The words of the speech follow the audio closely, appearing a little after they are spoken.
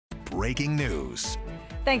breaking news.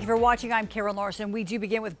 Thank you for watching. I'm Karen Larson. We do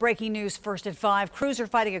begin with breaking news first at 5. Crews are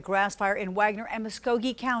fighting a grass fire in Wagoner and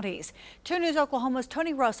Muskogee counties. 2 News Oklahoma's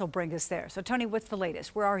Tony Russell brings us there. So, Tony, what's the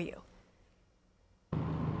latest? Where are you?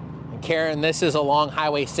 Karen, this is along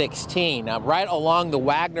Highway 16, right along the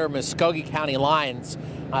Wagoner-Muskogee County lines.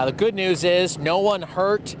 The good news is no one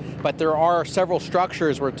hurt, but there are several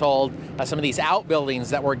structures, we're told, some of these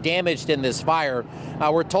outbuildings that were damaged in this fire.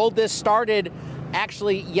 We're told this started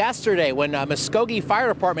actually yesterday when Muskogee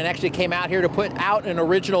Fire Department actually came out here to put out an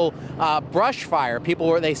original brush fire. People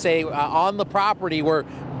were, they say, on the property were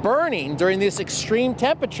burning during these extreme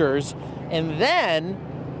temperatures, and then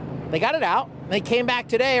they got it out. They came back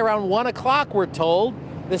today around 1 o'clock, we're told.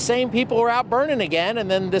 The same people were out burning again, and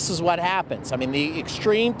then this is what happens. I mean, the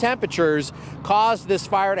extreme temperatures caused this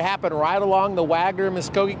fire to happen right along the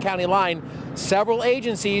Wagoner-Muskogee County line. Several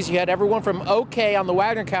agencies, you had everyone from OK on the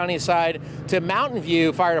Wagoner County side to Mountain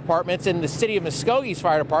View Fire Departments and the city of Muskogee's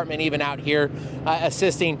Fire Department even out here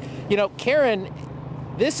assisting. You know, Karen,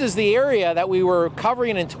 this is the area that we were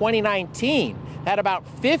covering in 2019. Had about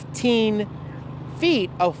 15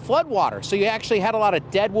 feet of floodwater. So you actually had a lot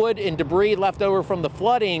of dead wood and debris left over from the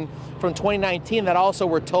flooding from 2019 that also,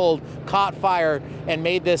 we're told, caught fire and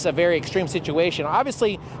made this a very extreme situation.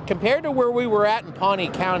 Obviously, compared to where we were at in Pawnee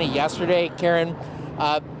County yesterday, Karen,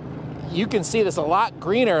 you can see this a lot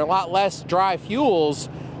greener, a lot less dry fuels,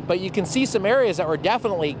 but you can see some areas that were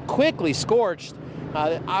definitely quickly scorched.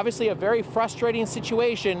 Obviously a very frustrating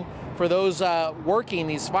situation for those working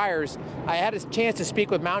these fires. I had a chance to speak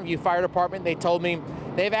with Mountain View Fire Department. They told me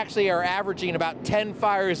they've actually are averaging about 10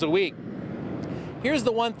 fires a week. Here's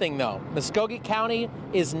the one thing though, Muskogee County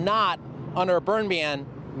is not under a burn ban.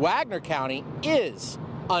 Wagoner County is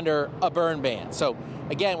under a burn ban. So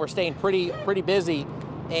again, we're staying pretty busy.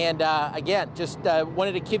 And again, just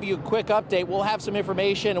wanted to give you a quick update. We'll have some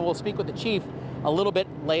information and we'll speak with the chief a little bit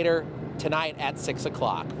later tonight at 6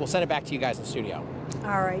 o'clock. We'll send it back to you guys in the studio.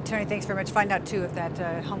 All right, Tony, thanks very much. Find out, too, if that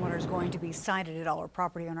homeowner is going to be cited at all, or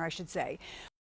property owner, I should say.